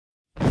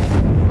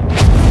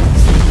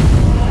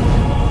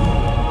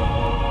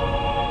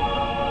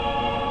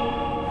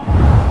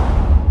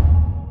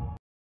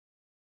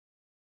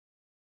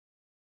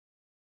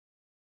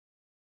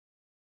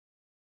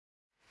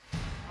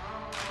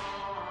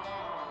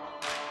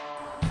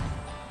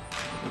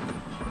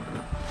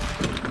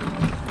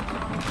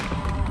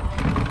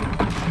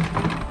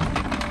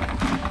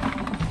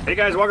Hey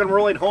guys, welcome to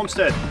Rolling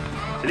Homestead.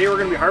 Today we're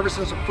going to be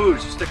harvesting some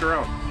food, so stick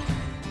around.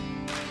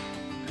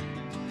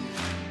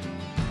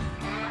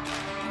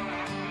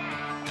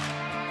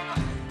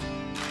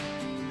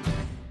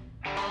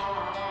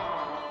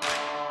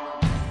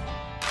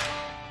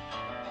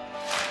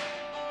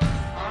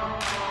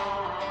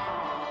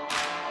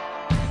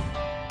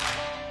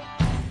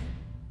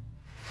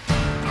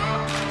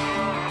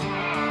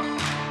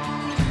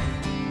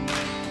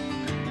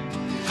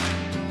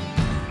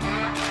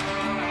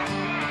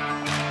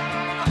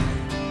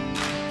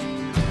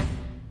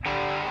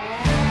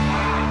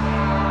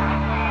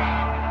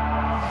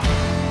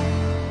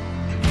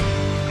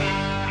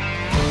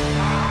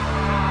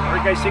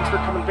 Guys, thanks for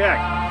coming back.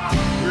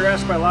 We were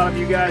asked by a lot of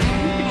you guys if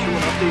we could show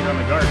an update on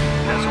the garden.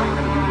 That's what we're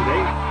going to do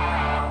today.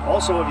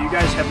 Also, if you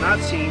guys have not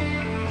seen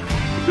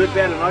the Good,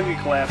 Bad, and Ugly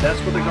collab,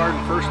 that's what the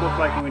garden first looked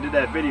like when we did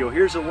that video.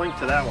 Here's a link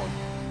to that one.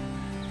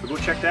 So go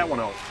check that one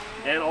out.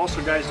 And also,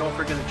 guys, don't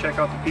forget to check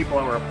out the people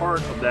that were a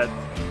part of that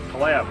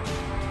collab.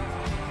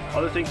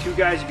 Other thing too,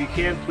 guys, if you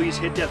can, please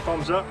hit that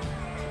thumbs up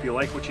if you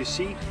like what you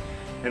see.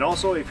 And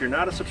also, if you're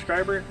not a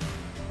subscriber,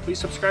 please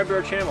subscribe to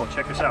our channel and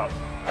check us out.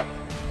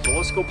 So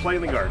let's go play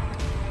in the garden.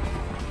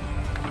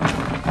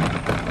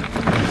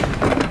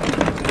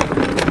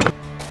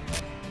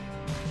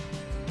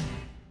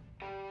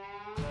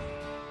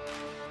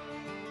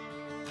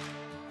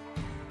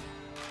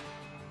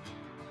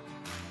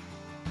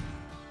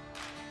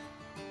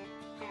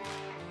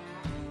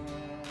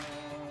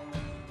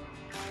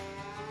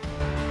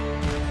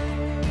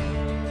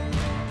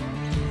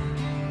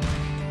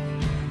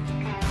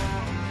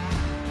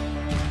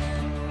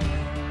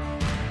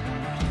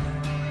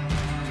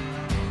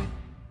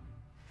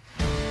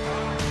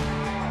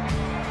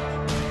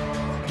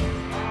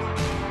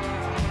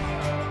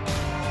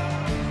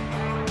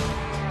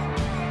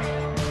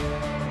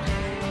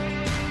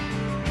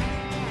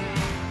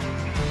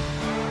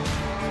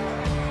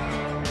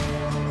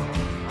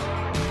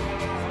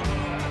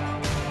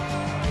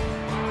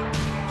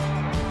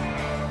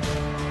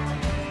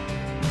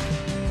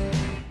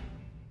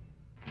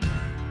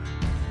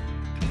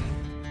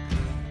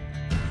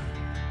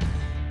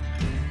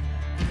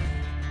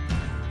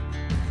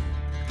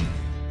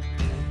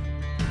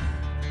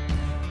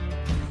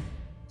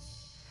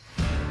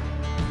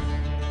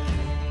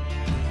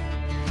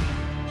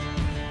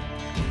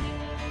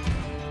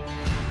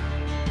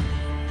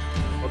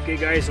 Okay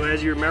guys, so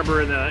as you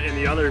remember in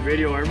the other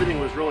video, everything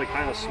was really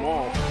kind of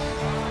small.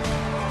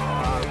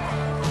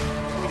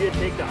 We did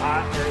take the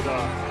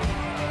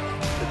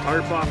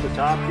tarp off the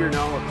top here.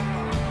 Now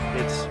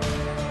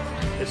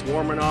it's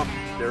warm enough.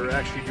 They're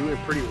actually doing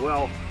pretty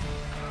well.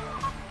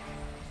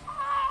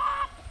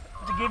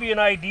 To give you an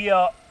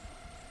idea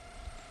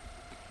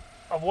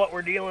of what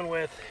we're dealing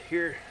with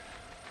here.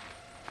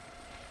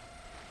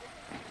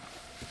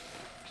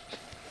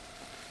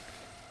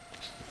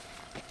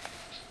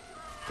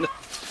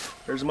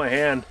 There's my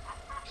hand.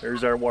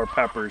 There's our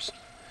peppers.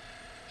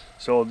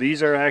 So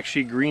these are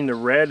actually green to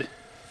red.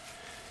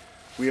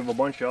 We have a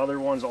bunch of other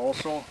ones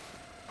also.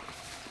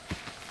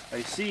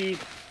 I see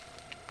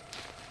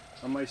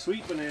on my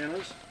sweet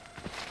bananas.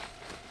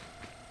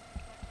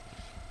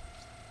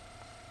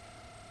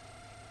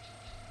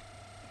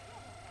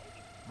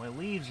 My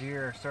leaves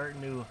here are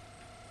starting to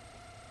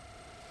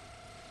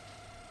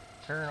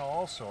turn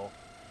also.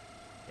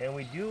 And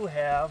we do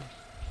have,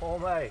 oh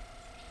my.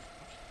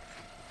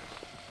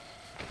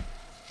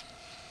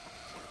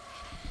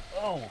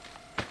 Oh.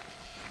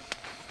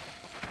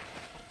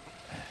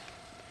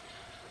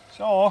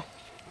 So,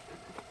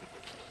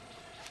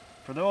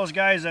 for those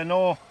guys that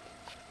know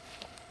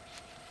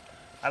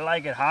I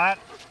like it hot,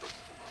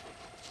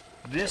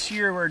 this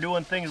year we're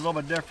doing things a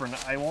little bit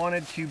different. I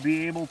wanted to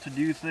be able to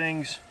do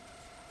things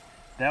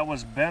that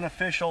was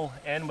beneficial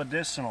and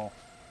medicinal.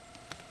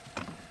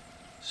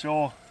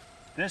 So,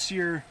 this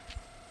year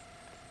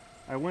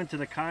I went to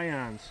the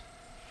Cayans.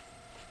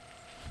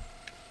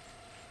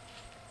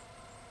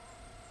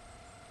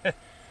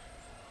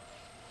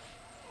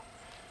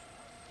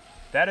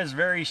 That is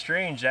very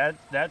strange.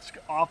 That's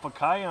off a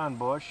cayenne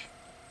bush.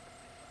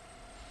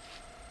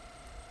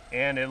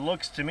 And it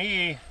looks to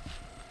me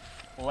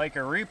like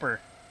a reaper.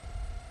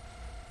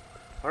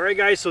 Alright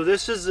guys, so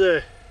this is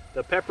the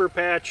pepper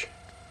patch.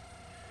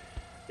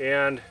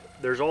 And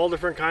there's all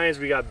different kinds.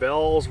 We got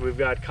bells, we've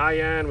got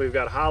cayenne, we've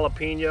got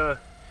jalapeno.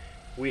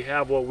 We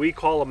have what we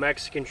call a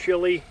Mexican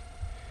chili.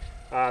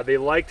 They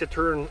like to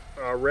turn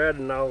red,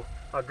 and I'll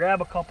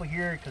grab a couple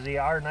here because they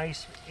are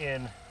nice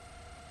in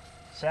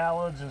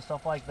salads and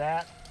stuff like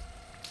that.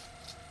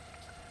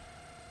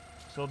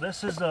 So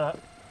this is a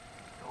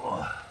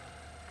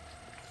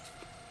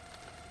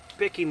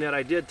picking that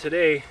I did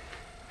today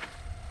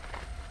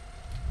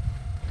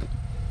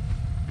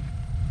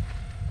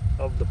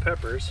of the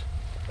peppers.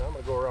 Now I'm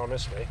gonna go around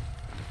this way,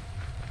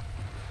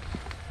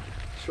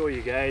 show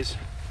you guys.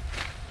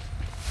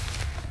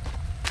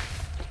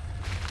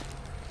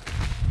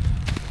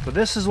 But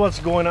this is what's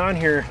going on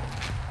here.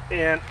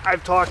 And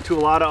I've talked to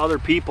a lot of other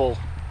people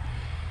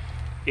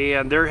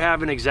and they're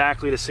having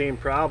exactly the same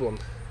problem.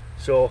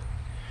 So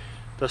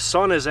the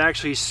sun has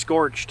actually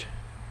scorched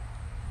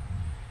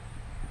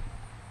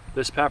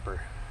this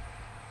pepper.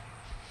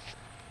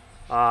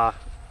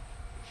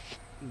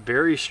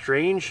 Very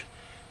strange.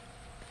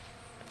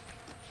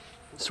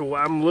 So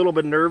I'm a little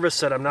bit nervous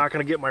that I'm not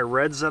going to get my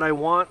reds that I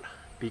want,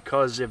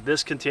 because if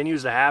this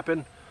continues to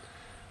happen,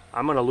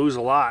 I'm going to lose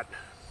a lot.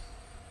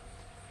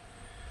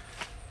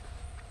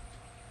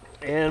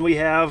 And we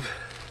have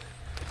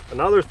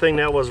another thing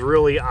that was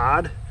really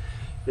odd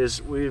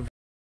is we've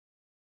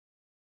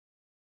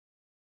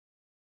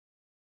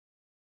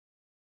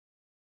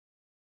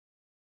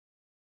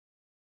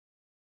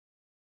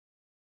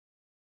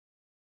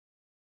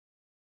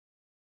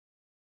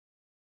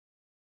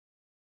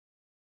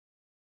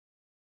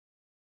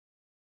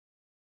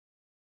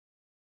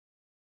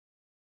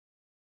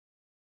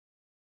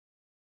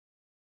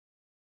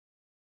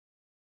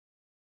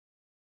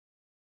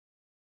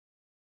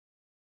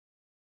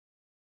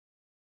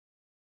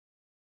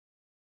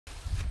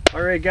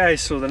Alright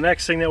guys, so the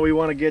next thing that we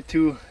want to get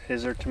to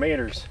is our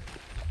tomatoes.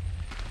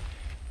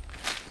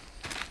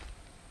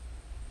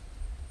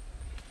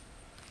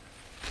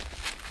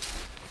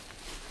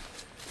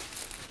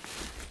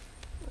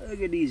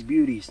 Look at these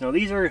beauties. Now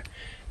these are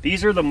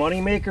the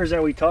money makers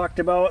that we talked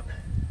about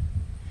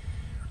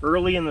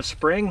early in the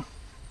spring.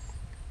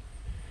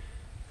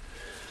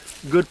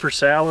 Good for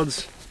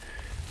salads,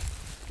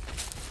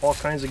 all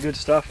kinds of good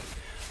stuff.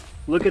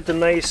 Look at the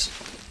nice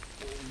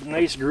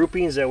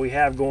groupings that we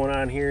have going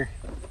on here.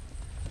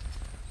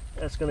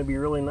 That's going to be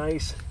really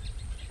nice.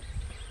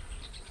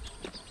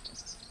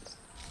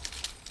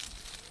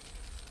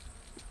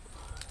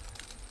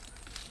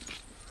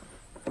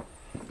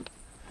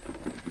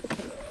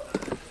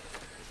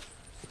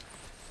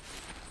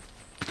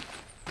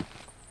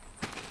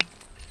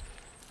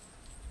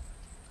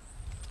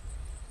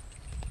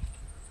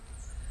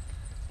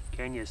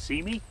 Can you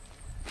see me?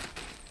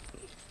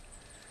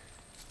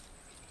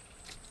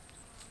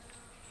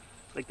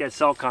 Like that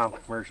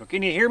Cellcom commercial.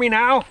 Can you hear me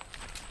now?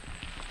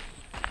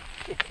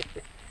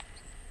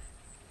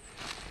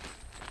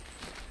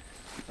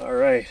 All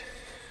right.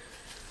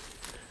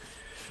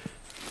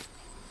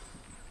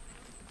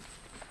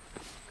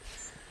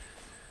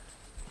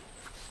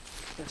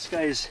 This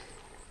guy's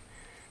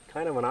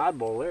kind of an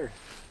oddball there.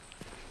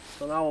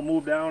 So now we'll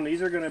move down.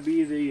 These are going to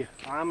be the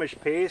Amish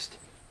paste.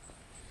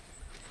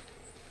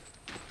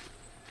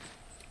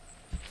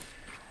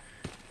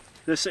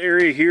 This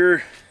area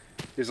here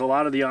is a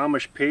lot of the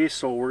Amish paste,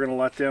 so we're going to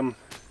let them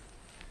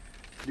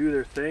do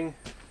their thing.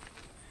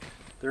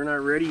 They're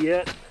not ready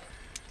yet.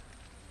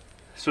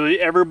 So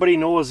everybody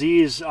knows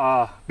these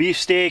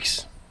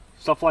beefsteaks,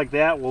 stuff like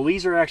that. Well,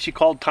 these are actually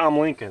called Tom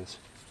Lincolns.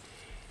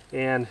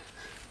 And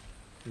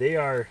they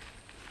are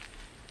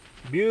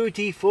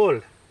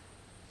beautiful.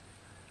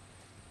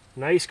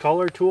 Nice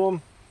color to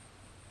them.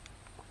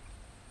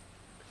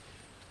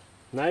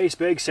 Nice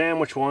big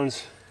sandwich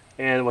ones.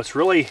 And what's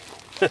really...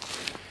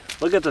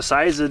 look at the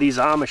size of these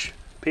Amish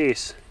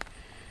pastes.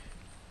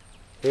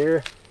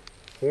 Here,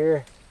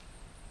 here.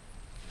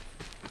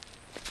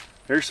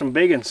 There's some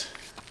big ones.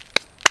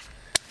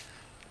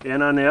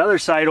 And on the other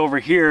side over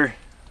here,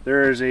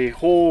 there's a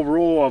whole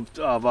row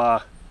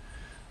of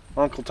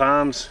Uncle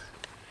Tom's.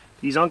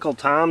 These Uncle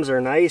Tom's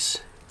are nice.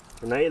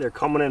 They're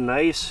coming in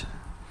nice.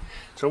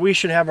 So we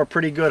should have a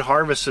pretty good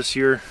harvest this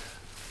year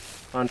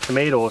on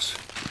tomatoes.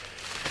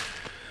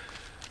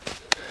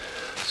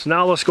 So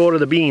now let's go to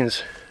the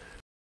beans.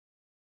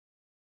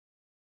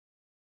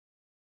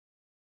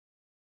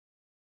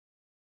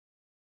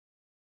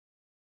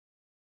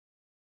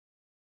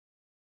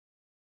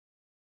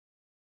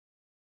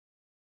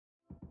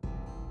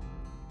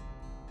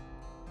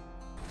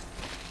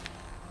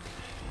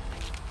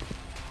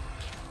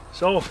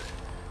 So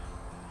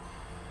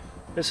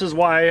this is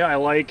why I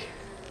like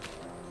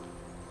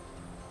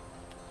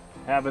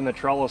having the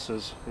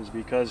trellises, is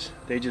because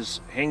they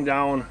just hang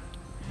down.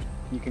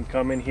 You can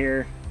come in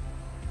here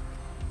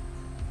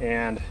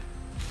and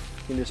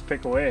you can just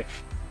pick away.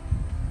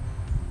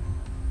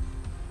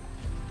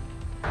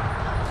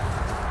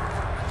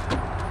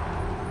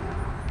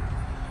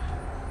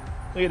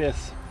 Look at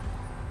this.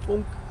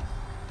 Boonk.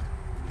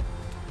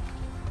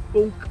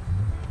 Boonk.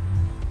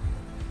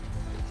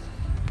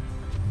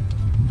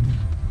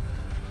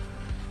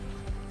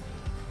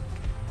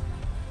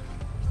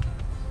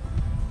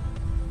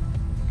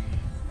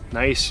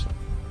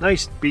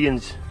 Nice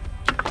beans.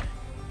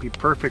 Be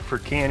perfect for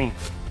canning.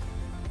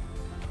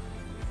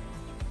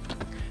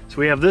 So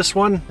we have this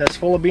one that's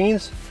full of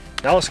beans.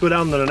 Now let's go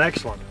down to the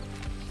next one.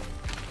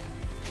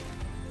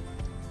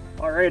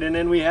 All right, and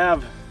then we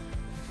have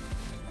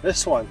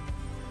this one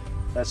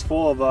that's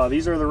full of,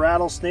 these are the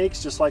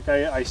rattlesnakes, just like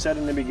I said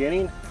in the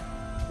beginning.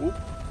 Oop.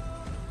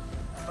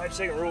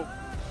 5-second rule.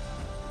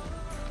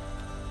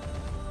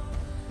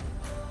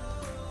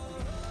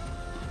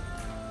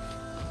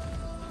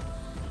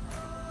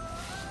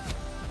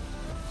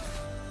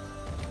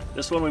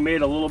 This one we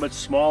made a little bit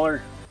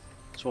smaller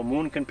so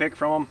Moon can pick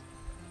from them.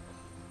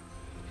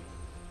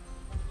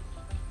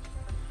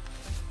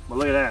 But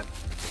look at that.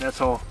 That's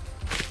how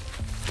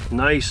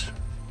nice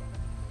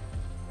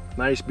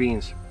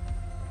beans.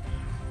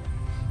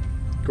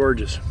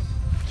 Gorgeous.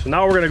 So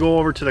now we're gonna go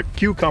over to the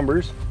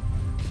cucumbers.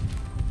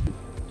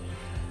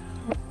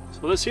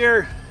 So this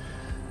here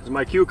is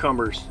my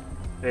cucumbers,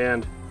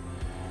 and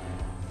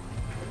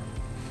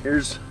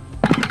here's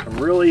some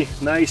really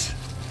nice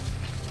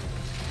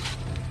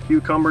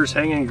cucumbers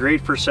hanging,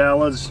 great for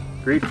salads,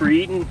 great for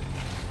eating.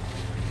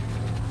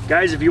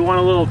 Guys, if you want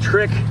a little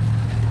trick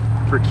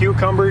for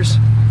cucumbers,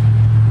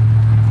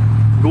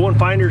 go and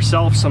find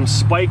yourself some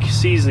spike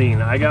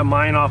seasoning. I got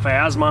mine off of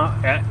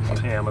Amazon,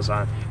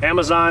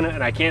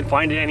 and I can't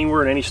find it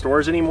anywhere in any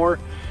stores anymore.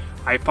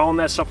 I found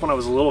that stuff when I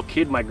was a little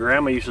kid. My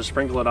grandma used to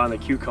sprinkle it on the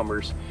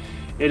cucumbers.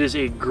 It is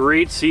a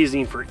great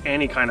seasoning for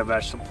any kind of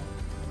vegetable.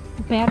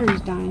 The battery's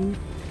dying.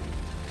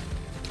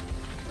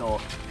 No.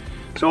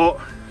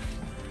 So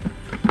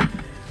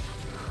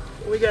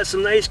we got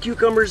some nice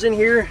cucumbers in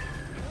here,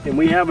 and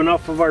we have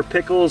enough of our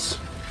pickles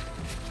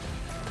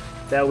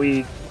that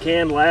we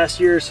canned last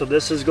year, so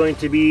this is going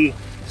to be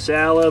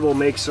salad. We'll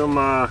make some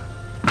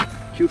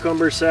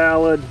cucumber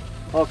salad,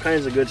 all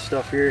kinds of good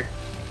stuff here.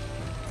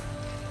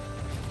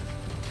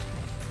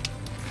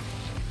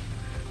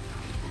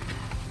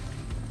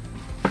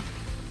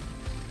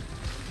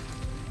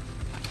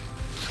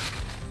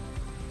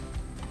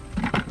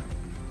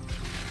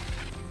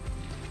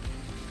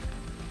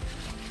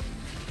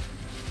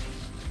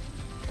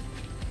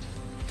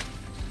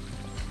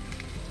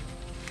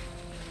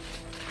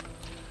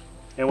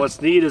 And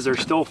what's neat is they're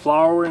still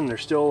flowering, they're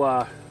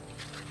still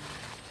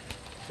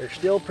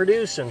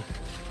producing.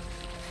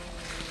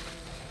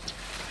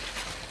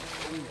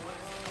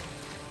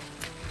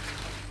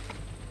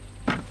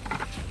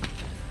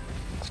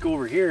 Let's go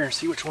over here and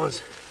see which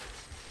ones.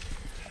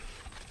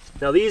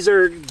 Now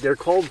they're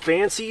called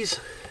fancies,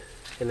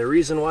 and the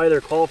reason why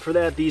they're called for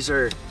that, these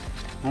are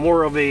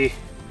more of a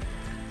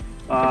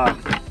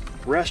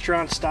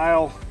restaurant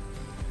style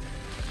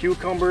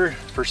cucumber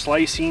for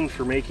slicing,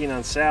 for making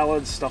on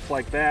salads, stuff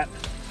like that.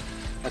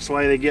 That's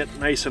why they get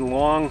nice and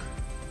long.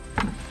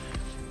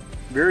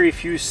 Very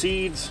few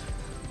seeds.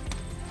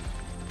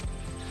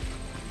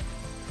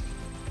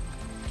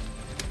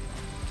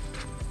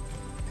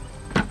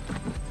 I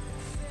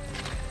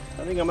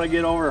think I'm gonna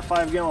get over a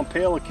 5-gallon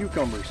pail of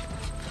cucumbers.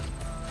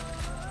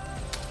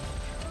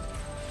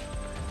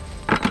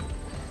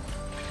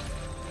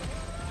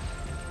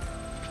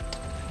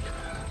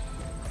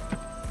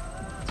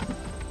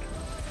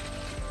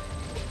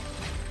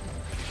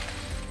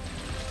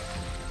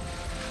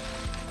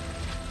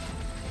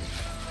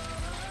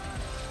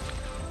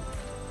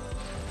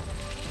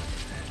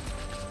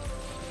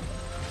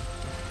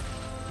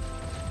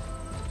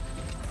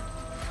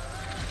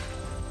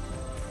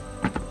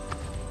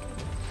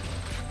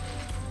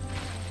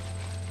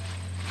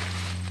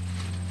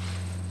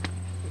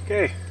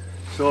 Okay,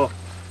 so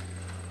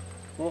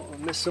I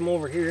missed some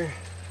over here.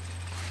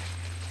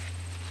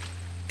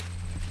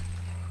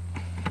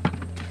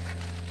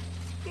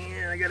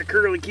 And I got a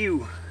curly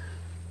Q.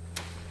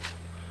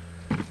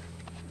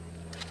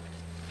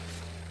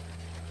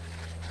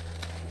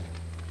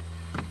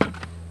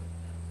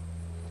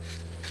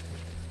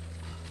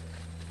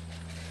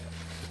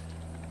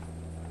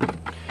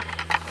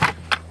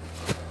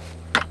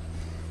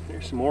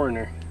 There's some more in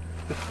there.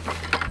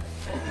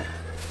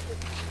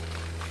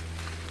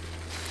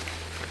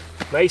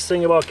 Nice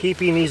thing about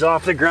keeping these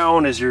off the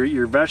ground is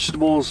your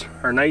vegetables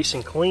are nice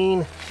and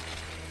clean,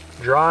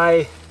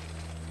 dry.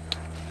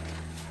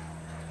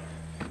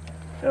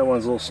 That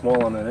one's a little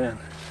small on that end.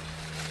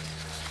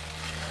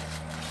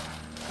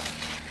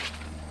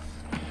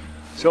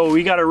 So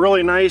we got a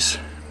really nice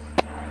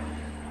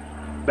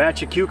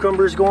batch of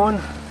cucumbers going.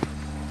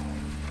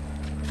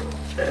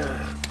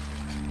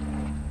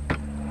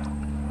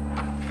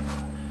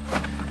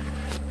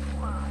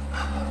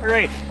 All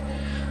right,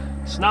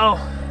 so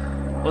now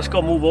let's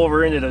go move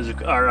over into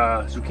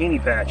our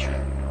zucchini patch.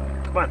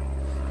 Come on.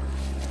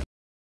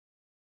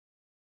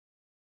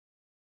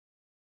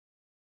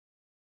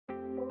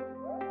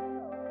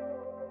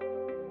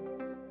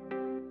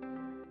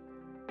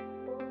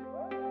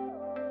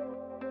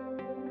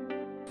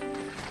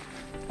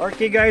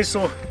 Okay guys,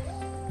 so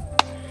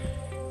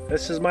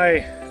this is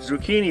my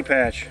zucchini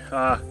patch.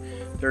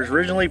 There's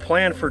originally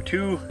planned for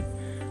 2.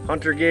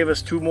 Hunter gave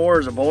us 2 more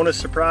as a bonus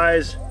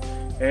surprise,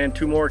 and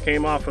 2 more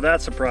came off of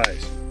that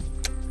surprise.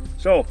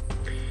 So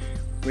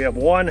we have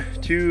 1,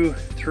 2,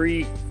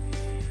 3,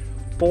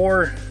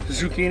 4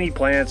 zucchini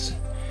plants,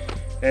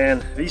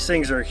 and these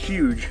things are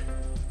huge.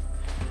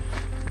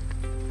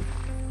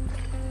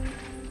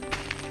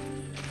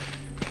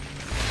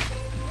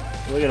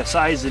 Look at the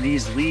size of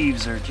these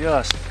leaves, are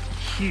just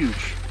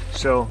huge.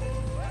 So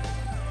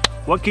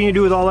what can you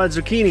do with all that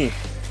zucchini?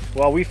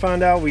 Well, we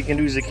found out we can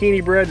do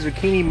zucchini bread,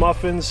 zucchini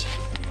muffins.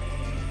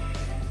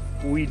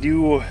 We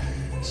do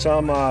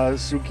some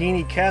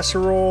zucchini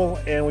casserole,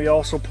 and we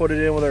also put it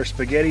in with our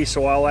spaghetti.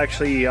 So I'll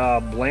actually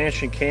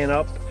blanch and can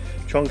up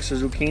chunks of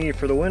zucchini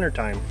for the winter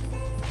time.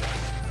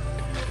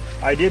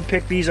 I did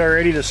pick these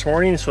already this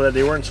morning so that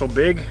they weren't so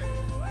big.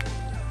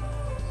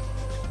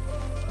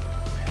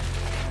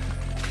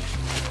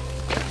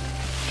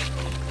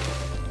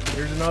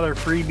 another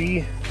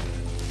freebie.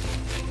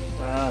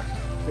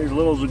 There's a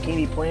little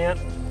zucchini plant.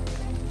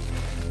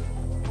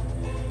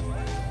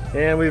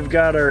 And we've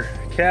got our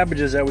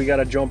cabbages that we got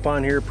to jump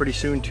on here pretty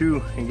soon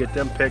too and get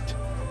them picked.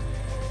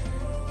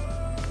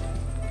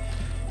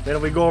 Then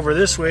if we go over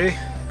this way,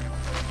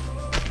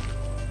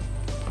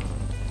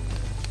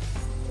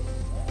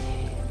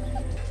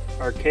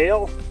 our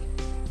kale.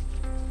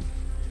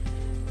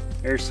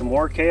 There's some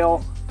more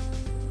kale.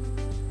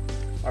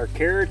 Our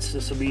carrots,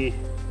 this will be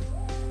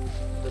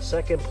the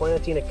second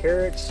planting of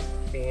carrots,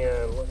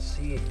 and let's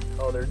see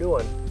how they're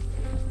doing.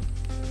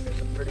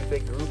 There's a pretty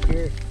big group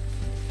here.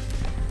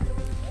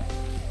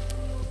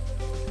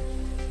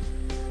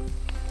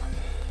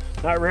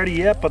 Not ready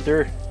yet, but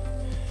they're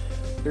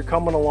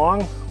coming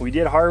along. We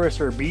did harvest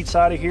our beets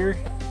out of here.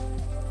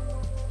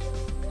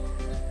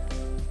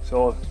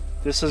 So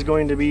this is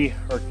going to be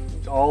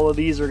all of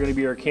these are going to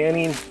be our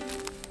canning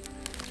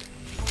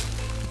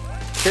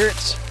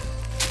carrots.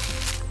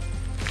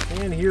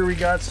 And here we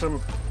got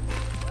some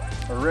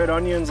red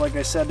onions. Like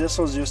I said, this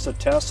was just a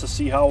test to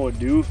see how it would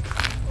do.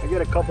 I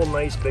get a couple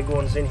nice big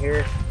ones in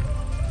here.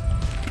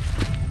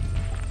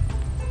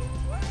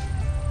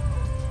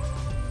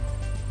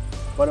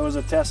 But it was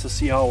a test to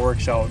see how it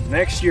works out.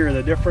 Next year,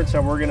 the difference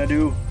that we're going to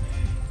do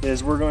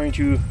is we're going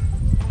to,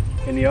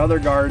 in the other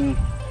garden,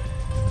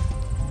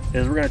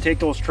 is we're going to take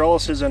those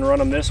trellises and run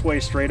them this way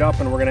straight up,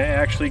 and we're going to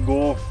actually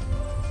go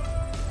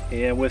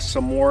and with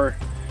some more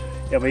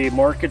of a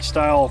market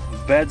style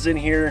beds in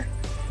here,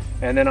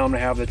 and then I'm going to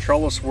have the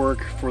trellis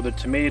work for the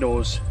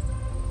tomatoes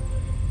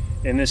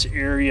in this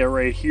area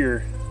right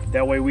here.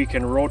 That way we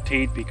can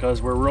rotate,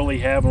 because we're really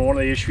having, one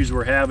of the issues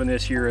we're having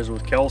this year is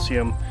with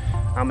calcium.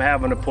 I'm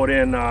having to put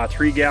in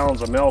 3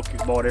 gallons of milk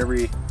about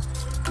every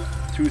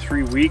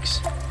 2-3 weeks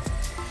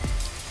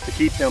to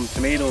keep them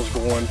tomatoes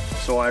going.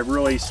 So I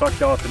really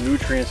sucked out the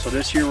nutrients. So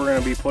this year we're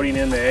going to be putting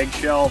in the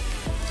eggshell.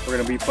 We're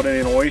going to be putting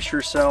in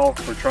oyster cell.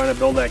 We're trying to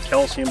build that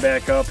calcium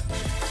back up,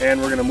 and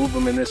we're going to move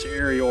them in this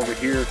area over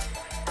here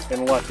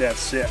and let that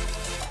sit.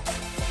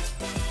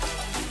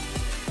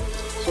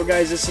 So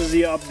guys, this is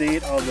the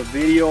update of the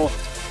video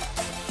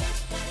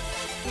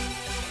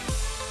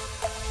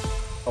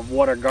of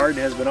what our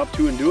garden has been up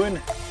to and doing.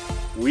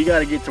 We got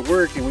to get to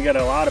work, and we got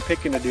a lot of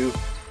picking to do.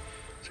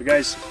 So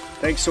guys,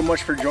 thanks so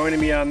much for joining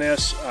me on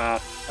this. I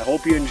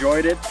hope you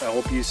enjoyed it. I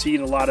hope you've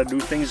seen a lot of new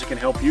things that can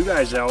help you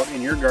guys out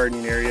in your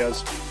gardening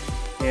areas.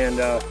 And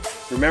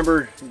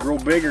remember, grow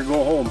big or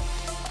go home.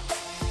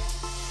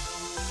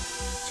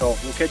 So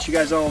we'll catch you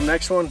guys on the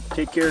next one.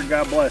 Take care.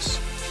 God bless.